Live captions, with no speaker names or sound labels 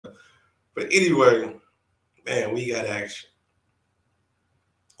But anyway, man, we got action.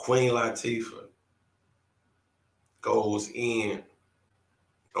 Queen Latifah goes in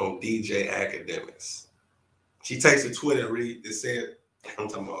on DJ Akademiks. She takes to Twitter and reads it. Said, I'm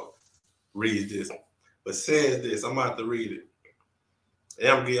talking about reads this, but says this. I'm about to read it. And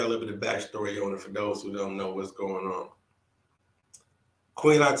I'm gonna give you a little bit of backstory on it for those who don't know what's going on.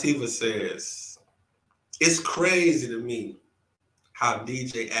 Queen Latifah says, "It's crazy to me how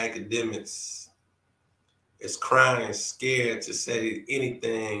DJ Akademiks is crying scared to say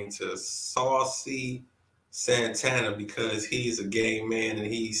anything to Saucy Santana because he's a gay man and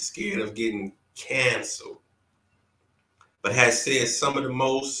he's scared of getting canceled, but has said some of the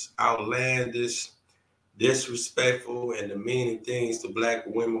most outlandish, disrespectful, and demeaning things to Black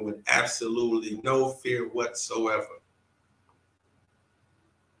women with absolutely no fear whatsoever.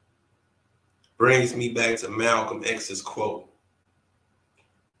 Brings me back to Malcolm X's quote,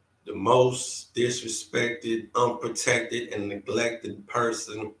 the most disrespected, unprotected, and neglected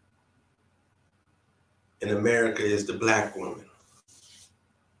person in America is the Black woman."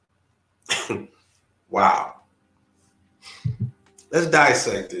 Wow. Let's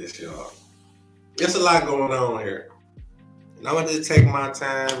dissect this, y'all. There's a lot going on here. And I'm going to just take my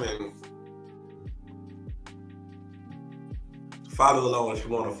time and follow along if you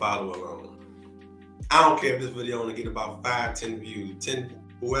want to follow along. I don't care if this video only get about 5, 10 views. 10,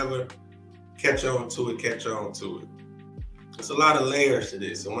 whoever, catch on to it, catch on to it. There's a lot of layers to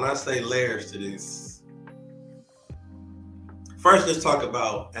this. And when I say layers to this, first let's talk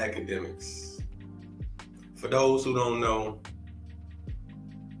about Akademiks. For those who don't know,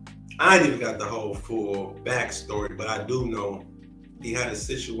 I ain't even got the whole full backstory, but I do know he had a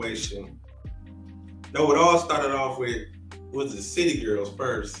situation. No, it all started off with, was the City Girls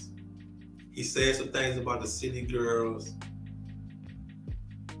first. He said some things about the City Girls,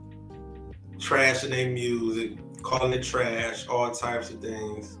 trashing their music, calling it trash, all types of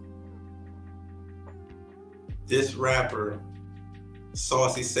things. This rapper,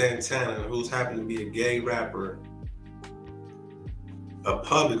 Saucy Santana, who's happened to be a gay rapper, a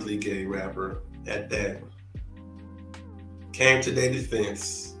publicly gay rapper at that, came to their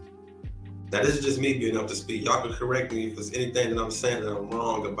defense. Now this is just me being up to speed. Y'all can correct me if there's anything that I'm saying that I'm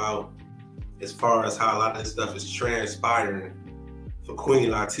wrong about as far as how a lot of this stuff is transpiring for Queen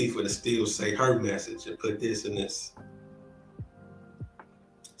Latifah to still say her message and put this and this.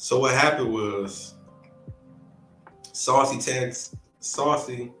 So what happened was Saucy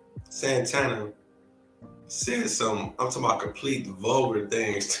Santana said some, I'm talking about complete vulgar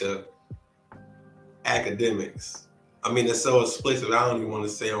things to Akademiks. I mean, it's so explicit, I don't even want to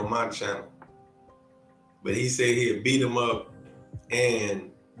say on my channel. But he said he'd beat him up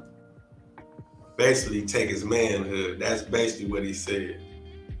and basically take his manhood. That's basically what he said.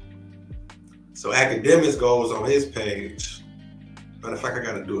 So Akademiks goes on his page. Matter of fact, I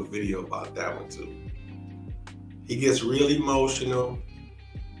gotta do a video about that one too. He gets real emotional,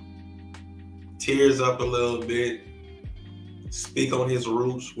 tears up a little bit, speak on his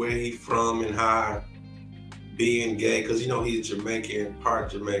roots, where he from and how being gay, because you know he's Jamaican, part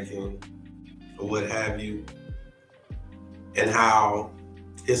Jamaican, or what have you, and how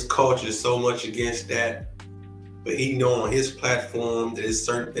his culture is so much against that, but he know on his platform that there's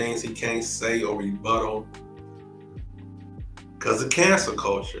certain things he can't say or rebuttal because of cancel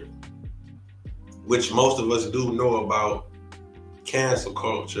culture, which most of us do know about cancel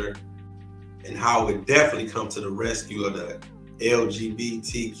culture and how it definitely comes to the rescue of the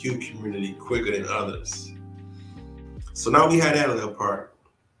LGBTQ community quicker than others. So now we had that little part.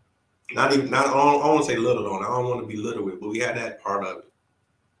 I don't want to say little on, I don't want to be little with, but we had that part of it.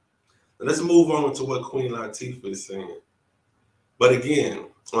 Now let's move on to what Queen Latifah is saying. But again,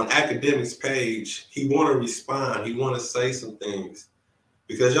 on Akademiks' page, he want to respond, he want to say some things.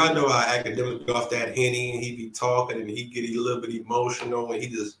 Because y'all know how Akademiks be off that Henny and he be talking and he get a little bit emotional and he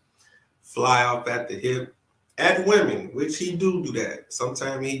just fly off at the hip at women, which he do that.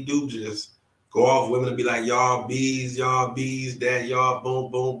 Sometimes he do just go off women and be like, y'all bees, that, y'all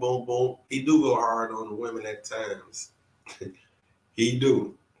boom, boom, boom, boom. He do go hard on the women at times. He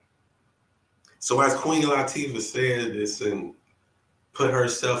do. So as Queen Latifah said this and put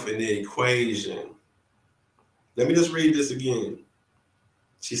herself in the equation, let me just read this again.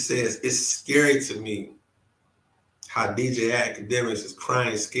 She says, it's scary to me how DJ Akademiks is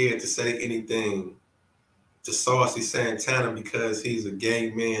crying scared to say anything to Saucy Santana because he's a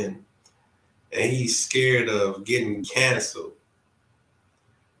gay man and he's scared of getting canceled,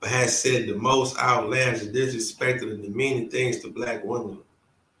 but has said the most outlandish, disrespectful, and demeaning things to Black women.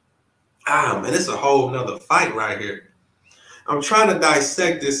 Man, it's a whole nother fight right here. I'm trying to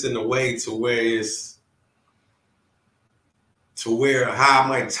dissect this in a way to where how I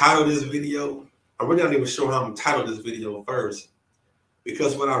might title this video. I'm really not even sure how I'm title this video first,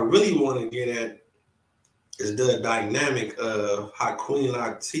 because what I really want to get at is the dynamic of how Queen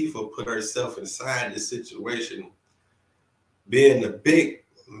Latifah put herself inside this situation, being the big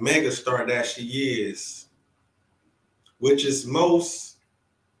megastar that she is, which is I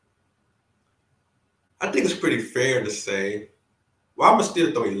think it's pretty fair to say, well, I'm gonna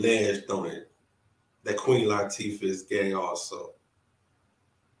still throw alleged on it, that Queen Latifah is gay also.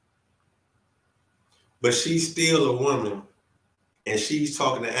 But she's still a woman, and she's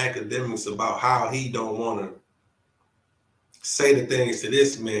talking to Akademiks about how he don't want to say the things to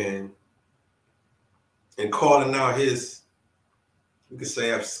this man, and calling out his, you could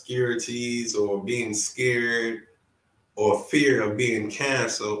say, obscurities or being scared or fear of being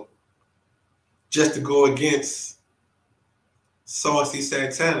canceled, just to go against Saucy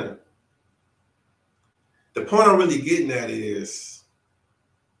Santana. The point I'm really getting at is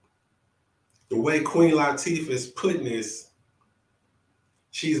the way Queen Latifah is putting this.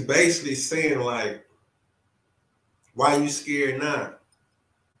 She's basically saying, like, why are you scared now?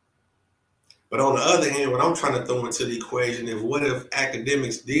 But on the other hand, what I'm trying to throw into the equation is, what if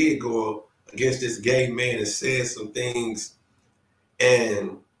Akademiks did go against this gay man and said some things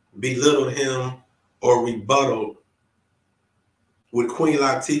and belittled him or rebutted? Would Queen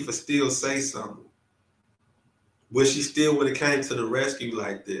Latifah still say something? Would she still would have came to the rescue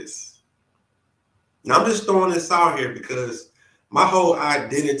like this? Now, I'm just throwing this out here because my whole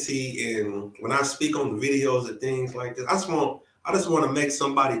identity, and when I speak on the videos and things like this, I just want to make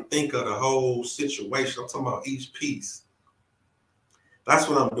somebody think of the whole situation. I'm talking about each piece. That's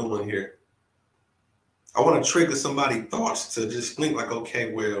what I'm doing here. I want to trigger somebody's thoughts to just think like,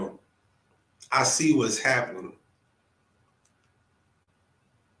 okay, well, I see what's happening.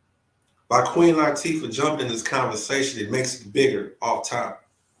 By Queen Latifah jumping in this conversation, it makes it bigger off top.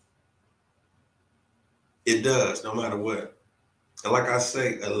 It does, no matter what. And like I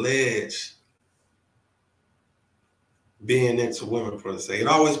say, alleged being into women, per se. It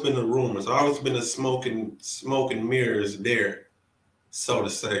always been the rumors, always been the smoking mirrors there, so to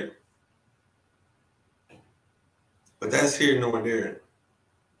say. But that's here nor there.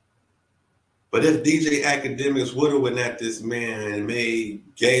 But if DJ Akademiks would have went at this man and made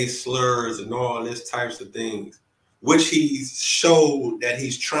gay slurs and all this types of things, which he showed that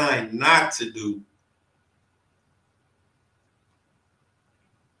he's trying not to do,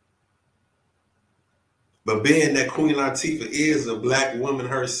 but being that Queen Latifah is a black woman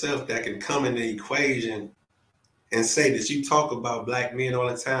herself that can come in the equation and say that you talk about black men all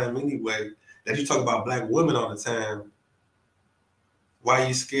the time anyway, that you talk about black women all the time, why are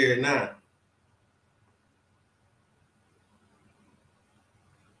you scared now?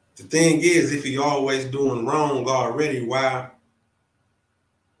 The thing is, if you're always doing wrong already, why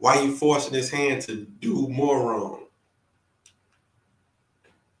you forcing his hand to do more wrong?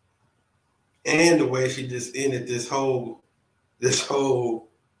 And the way she just ended this whole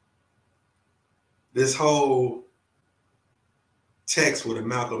text with a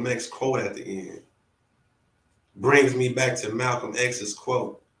Malcolm X quote at the end brings me back to Malcolm X's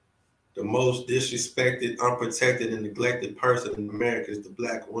quote: "The most disrespected, unprotected, and neglected person in America is the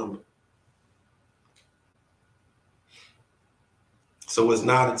black woman." So it's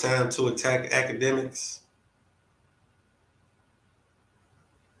not a time to attack Akademiks.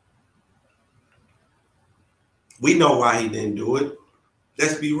 We know why he didn't do it.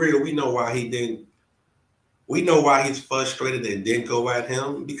 Let's be real. We know why he didn't. We know why he's frustrated and didn't go at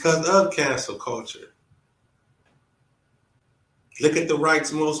him, because of cancel culture. Look at the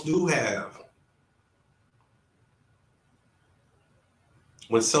rights most do have.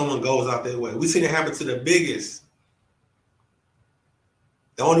 When someone goes out their way. We seen it happen to the biggest.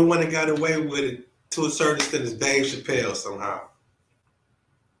 The only one that got away with it to a certain extent is Dave Chappelle somehow.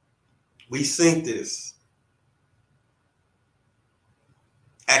 We seen this.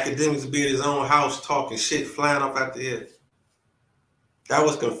 Akademiks be in his own house talking shit, flying off at the head. That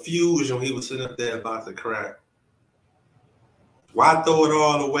was confusion when he was sitting up there about to cry. Why throw it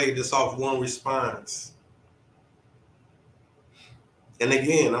all away just off one response? And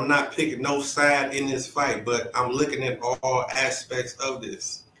again, I'm not picking no side in this fight, but I'm looking at all aspects of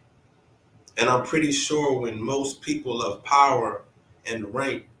this. And I'm pretty sure when most people of power and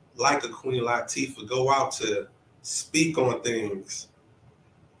rank, like a Queen Latifah, go out to speak on things,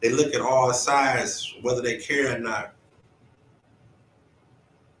 they look at all sides, whether they care or not,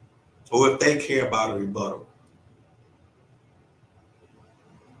 or if they care about a rebuttal.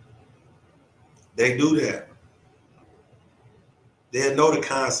 They do that. They'll know the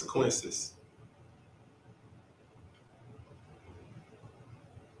consequences.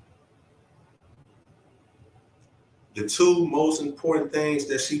 The two most important things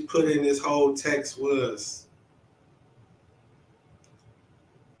that she put in this whole text was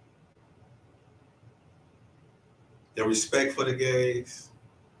the respect for the gays,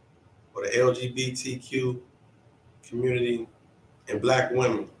 or the LGBTQ community, and black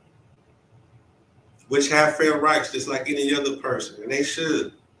women, which have fair rights just like any other person, and they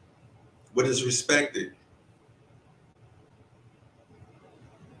should, but it's respected.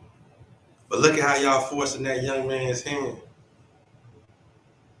 But look at how y'all forcing that young man's hand.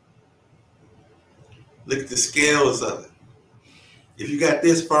 Look at the scales of it. If you got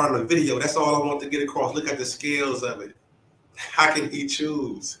this far in the video, that's all I want to get across. Look at the scales of it. How can he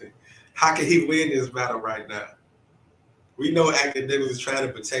choose? How can he win this battle right now? We know Akademiks is trying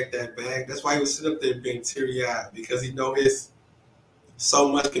to protect that bag. That's why he was sitting up there being teary-eyed, because he know his so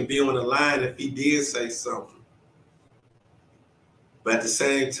much can be on the line if he did say something. But at the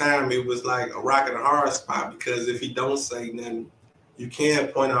same time, it was like a rock and a hard spot, because if he don't say nothing, you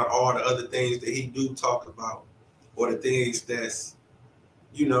can't point out all the other things that he do talk about, or the things that's,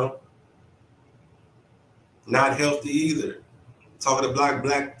 you know, not healthy either. Talking about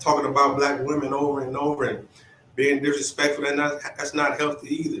black women over and over and being disrespectful, that's not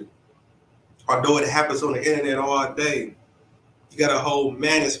healthy either. Although it happens on the internet all day, you got a whole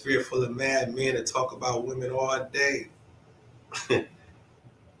manosphere full of mad men that talk about women all day.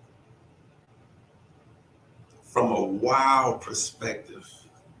 From a wild perspective.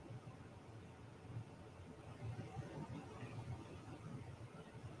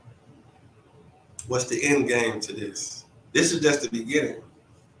 What's the end game to this? This is just the beginning.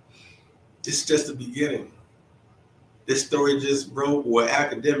 This is just the beginning. This story just broke, or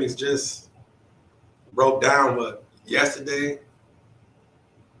Akademiks just broke down, what, yesterday?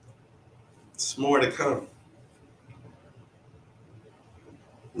 It's more to come.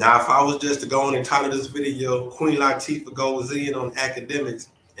 Now, if I was just to go on and title this video, Queen Latifah Goes In on Akademiks,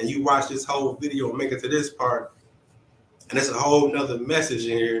 and you watch this whole video and make it to this part, and there's a whole nother message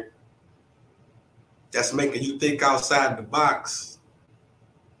in here that's making you think outside the box,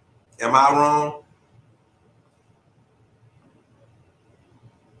 am I wrong?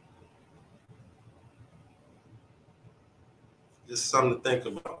 Just something to think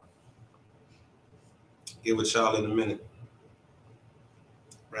about. Get with y'all in a minute.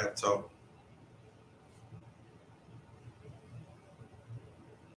 Rap talk.